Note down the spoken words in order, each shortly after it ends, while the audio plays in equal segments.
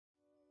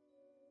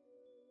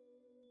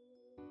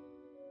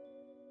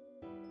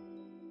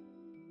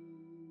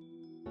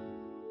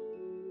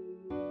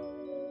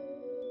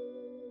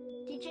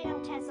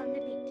on the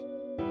beat.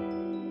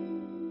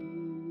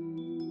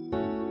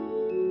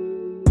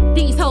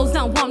 These hoes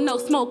don't want no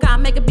smoke, I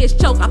make a bitch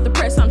choke off the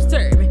press I'm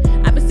serving.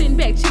 I been sitting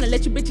back chillin',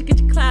 let you bitches get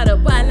your clout up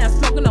while I'm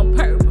smoking on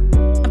purple.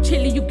 I'm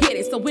chillin', you get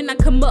it, so when I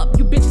come up,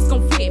 you bitches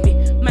gon' fit me.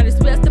 Might as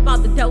well step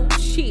out the dope,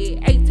 shit.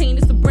 18,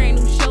 it's a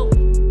brand new show.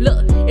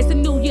 Look, it's a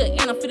new year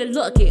and I'm feeling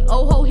lucky.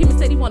 Old ho hit me,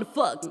 said he wanna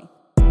fuck me.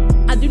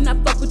 I do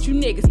not fuck with you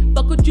niggas.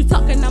 Fuck what you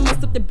talking, I'ma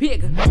something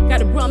bigger.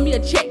 Gotta run me a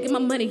check, get my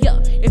money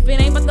up. If it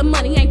ain't about the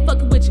money, I ain't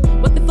fucking with you.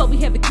 What the fuck we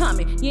have in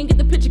common? You ain't get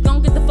the picture,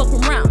 gon' get the fuck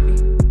around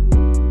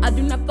me. I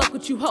do not fuck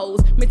with you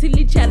hoes.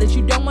 Mentally challenged,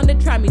 you don't wanna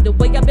try me. The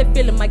way I been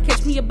feeling might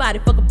catch me a body.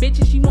 Fuck a bitch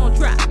and she won't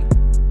try me.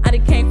 I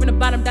done came from the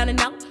bottom down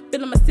and out.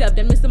 Feeling myself,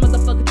 done missed a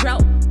motherfucking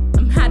drought.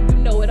 I'm hot, you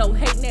know it. Oh,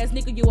 hating ass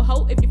nigga, you a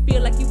hoe. If you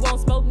feel like you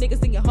won't smoke,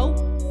 niggas in your hoe.